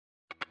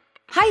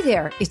Hi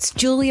there, it's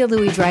Julia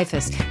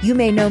Louis-Dreyfus. You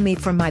may know me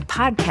from my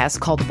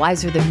podcast called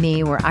Wiser Than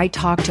Me, where I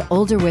talk to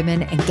older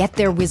women and get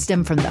their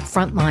wisdom from the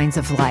front lines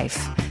of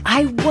life.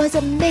 I was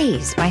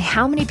amazed by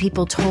how many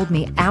people told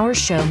me our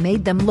show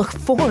made them look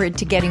forward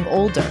to getting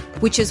older,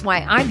 which is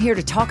why I'm here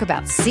to talk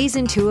about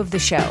Season 2 of the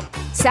show.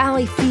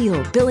 Sally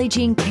Field, Billie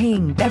Jean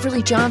King,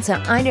 Beverly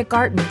Johnson, Ina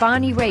Garten,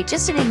 Bonnie Raitt,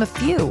 just to name a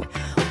few.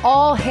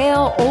 All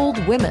hail old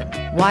women.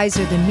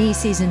 Wiser Than Me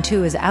Season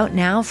 2 is out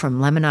now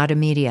from Lemonada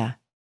Media.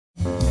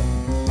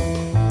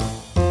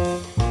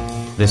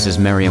 This is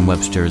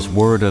Merriam-Webster's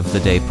Word of the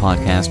Day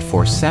podcast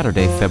for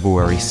Saturday,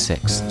 February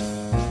 6th.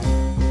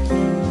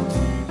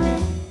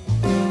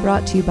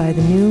 Brought to you by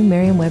the new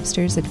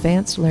Merriam-Webster's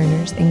Advanced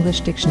Learners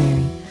English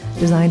Dictionary,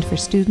 designed for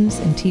students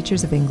and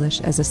teachers of English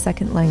as a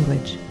second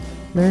language.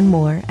 Learn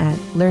more at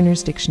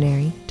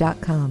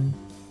learnersdictionary.com.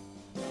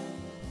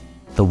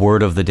 The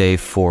word of the day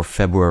for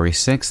February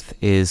 6th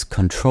is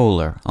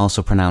controller,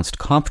 also pronounced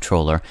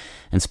comptroller,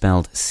 and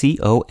spelled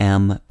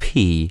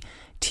C-O-M-P-T-R-O-L-L-E-R.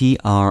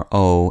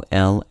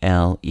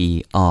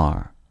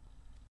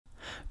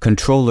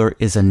 Controller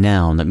is a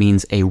noun that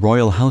means a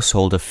royal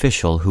household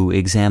official who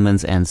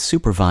examines and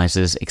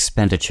supervises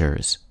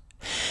expenditures.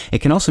 It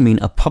can also mean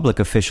a public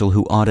official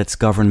who audits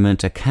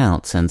government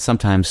accounts and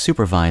sometimes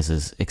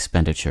supervises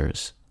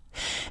expenditures.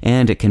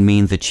 And it can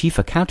mean the chief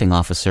accounting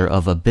officer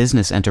of a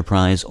business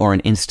enterprise or an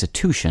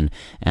institution,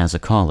 as a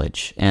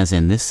college, as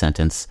in this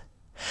sentence.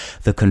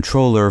 The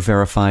controller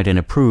verified and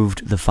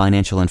approved the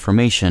financial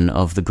information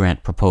of the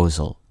grant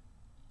proposal.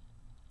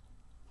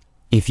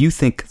 If you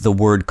think the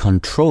word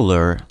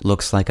controller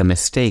looks like a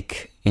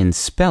mistake in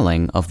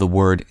spelling of the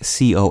word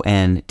C-O-N-T-R-O-L-L-E-R,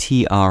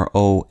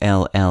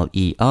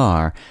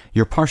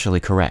 you're partially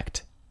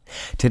correct.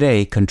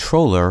 Today,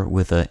 controller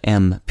with a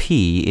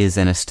MP is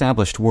an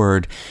established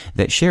word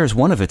that shares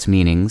one of its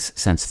meanings,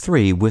 sense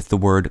 3, with the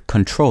word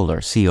controller,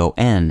 C-O-N-T-R-O-L-L-E-R.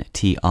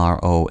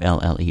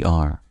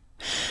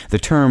 The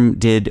term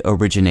did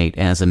originate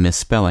as a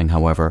misspelling,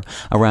 however.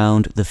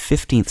 Around the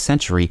 15th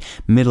century,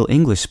 Middle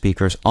English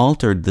speakers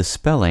altered the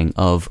spelling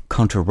of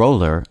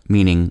conterroller,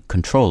 meaning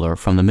controller,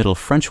 from the Middle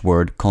French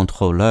word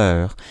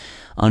controleur,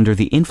 under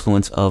the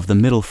influence of the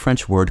Middle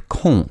French word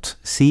compte,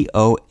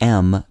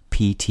 C-O-M-P-T-E,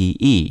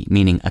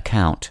 meaning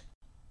account.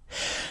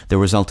 The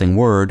resulting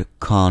word,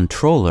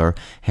 controller,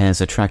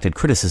 has attracted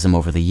criticism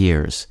over the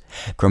years.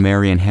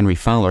 Grammarian Henry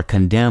Fowler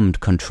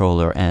condemned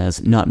controller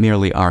as not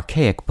merely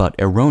archaic but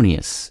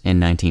erroneous in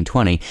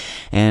 1920,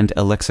 and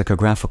a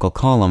lexicographical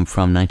column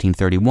from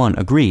 1931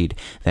 agreed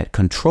that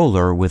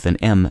controller with an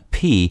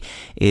MP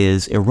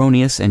is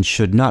erroneous and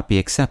should not be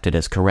accepted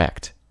as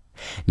correct.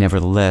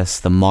 Nevertheless,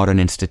 the modern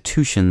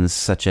institutions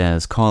such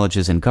as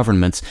colleges and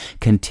governments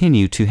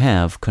continue to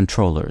have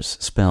controllers,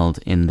 spelled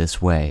in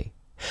this way.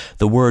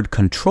 The word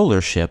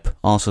controllership,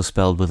 also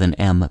spelled with an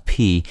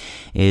MP,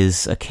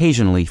 is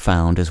occasionally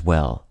found as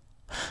well.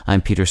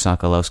 I'm Peter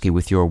Sokolowski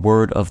with your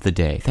Word of the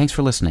Day. Thanks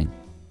for listening.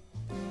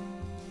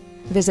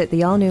 Visit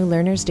the all-new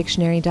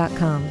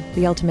learnersdictionary.com,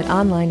 the ultimate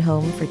online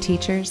home for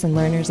teachers and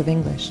learners of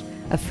English.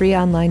 A free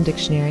online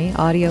dictionary,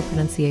 audio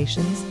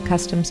pronunciations,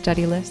 custom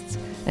study lists,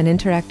 and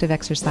interactive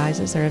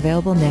exercises are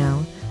available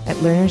now at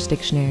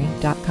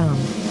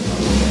learnersdictionary.com.